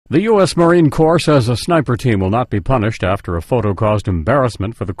The U.S. Marine Corps says a sniper team will not be punished after a photo caused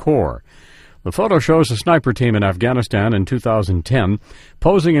embarrassment for the Corps. The photo shows a sniper team in Afghanistan in 2010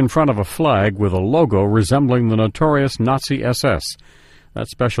 posing in front of a flag with a logo resembling the notorious Nazi SS. That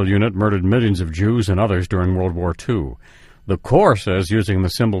special unit murdered millions of Jews and others during World War II. The Corps says using the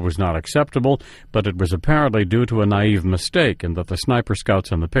symbol was not acceptable, but it was apparently due to a naive mistake and that the sniper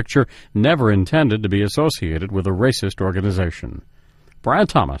scouts in the picture never intended to be associated with a racist organization. Brian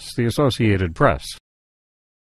Thomas, The Associated Press.